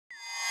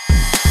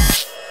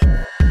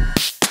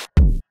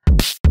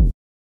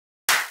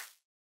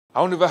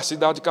A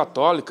Universidade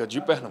Católica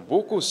de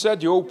Pernambuco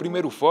sediou o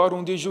primeiro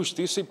Fórum de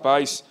Justiça e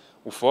Paz.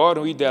 O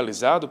fórum,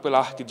 idealizado pela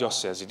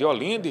Arquidiocese de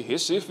Olinda e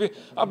Recife,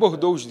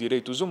 abordou os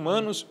direitos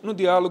humanos no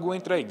diálogo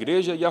entre a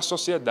Igreja e a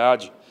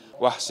sociedade.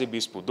 O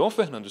arcebispo Dom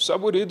Fernando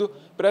Saburido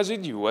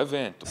presidiu o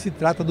evento. Se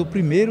trata do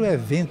primeiro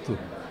evento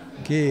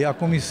que a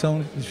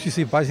Comissão de Justiça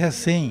e Paz,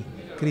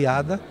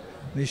 recém-criada,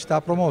 está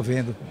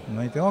promovendo.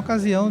 Então é uma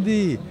ocasião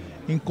de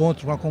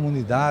encontro com a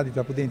comunidade,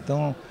 para poder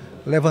então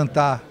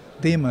levantar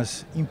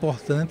temas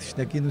importantes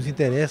que nos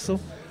interessam,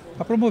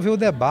 para promover o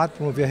debate,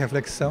 promover a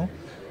reflexão.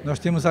 Nós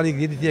temos a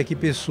alegria de ter aqui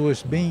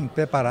pessoas bem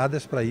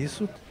preparadas para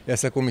isso.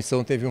 Essa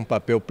comissão teve um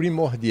papel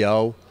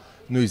primordial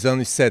nos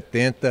anos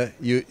 70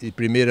 e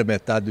primeira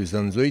metade dos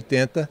anos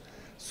 80,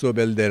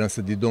 sob a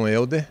liderança de Dom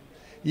Helder,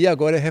 e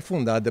agora é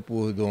refundada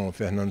por Dom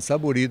Fernando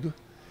Saburido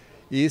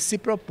e se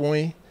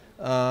propõe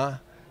a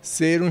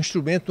ser um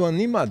instrumento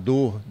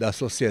animador da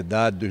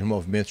sociedade, dos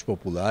movimentos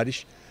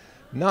populares,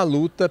 na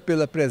luta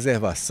pela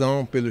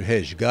preservação, pelo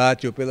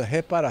resgate ou pela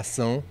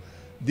reparação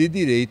de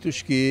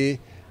direitos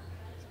que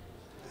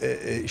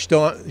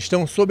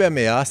estão sob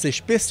ameaça,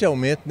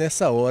 especialmente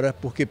nessa hora,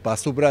 porque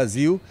passa o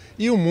Brasil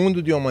e o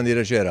mundo de uma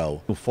maneira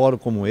geral. Um fórum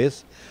como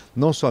esse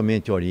não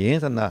somente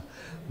orienta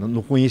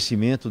no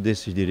conhecimento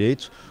desses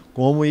direitos,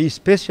 como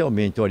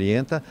especialmente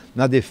orienta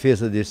na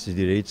defesa desses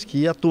direitos,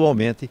 que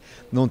atualmente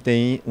não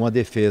tem uma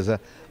defesa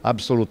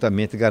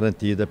absolutamente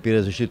garantida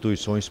pelas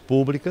instituições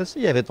públicas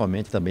e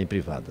eventualmente também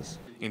privadas.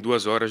 Em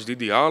 2 horas de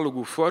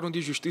diálogo, o Fórum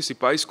de Justiça e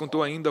Paz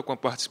contou ainda com a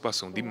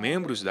participação de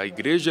membros da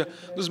Igreja,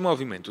 dos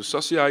movimentos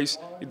sociais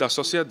e da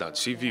sociedade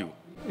civil.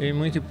 É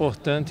muito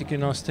importante que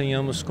nós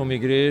tenhamos como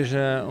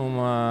Igreja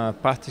uma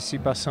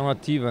participação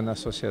ativa na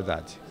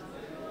sociedade.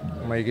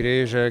 Uma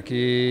igreja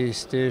que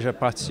esteja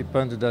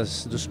participando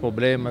dos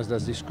problemas,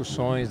 das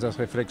discussões, das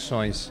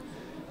reflexões.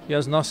 E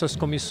as nossas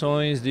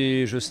comissões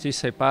de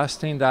Justiça e Paz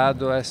têm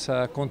dado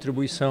essa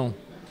contribuição,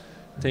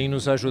 têm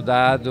nos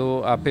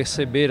ajudado a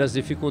perceber as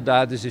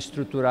dificuldades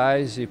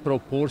estruturais e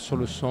propor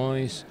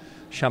soluções,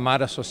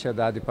 chamar a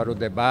sociedade para o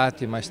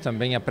debate, mas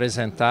também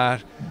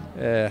apresentar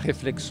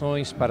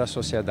reflexões para a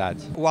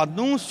sociedade. O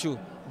anúncio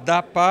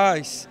da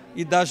paz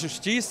e da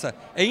justiça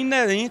é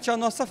inerente à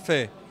nossa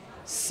fé.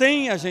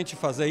 Sem a gente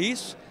fazer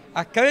isso,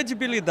 a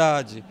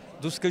credibilidade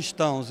dos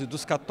cristãos e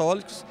dos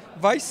católicos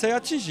vai ser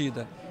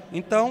atingida.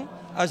 Então,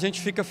 a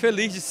gente fica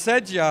feliz de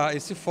sediar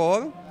esse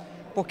fórum,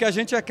 porque a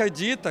gente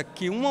acredita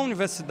que uma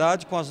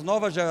universidade, com as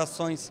novas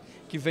gerações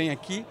que vêm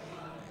aqui,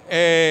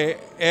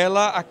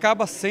 ela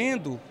acaba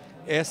sendo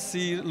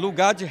esse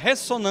lugar de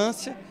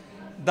ressonância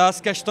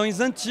das questões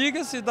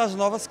antigas e das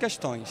novas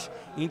questões.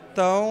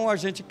 Então, a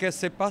gente quer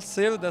ser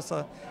parceiro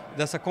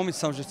dessa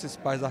Comissão de Justiça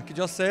e Paz da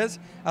Arquidiocese,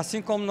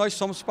 assim como nós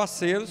somos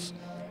parceiros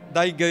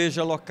da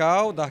igreja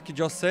local, da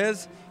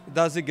Arquidiocese,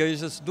 das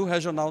igrejas do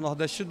Regional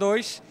Nordeste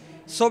 2,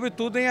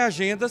 sobretudo em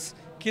agendas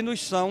que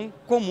nos são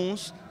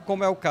comuns,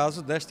 como é o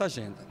caso desta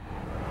agenda.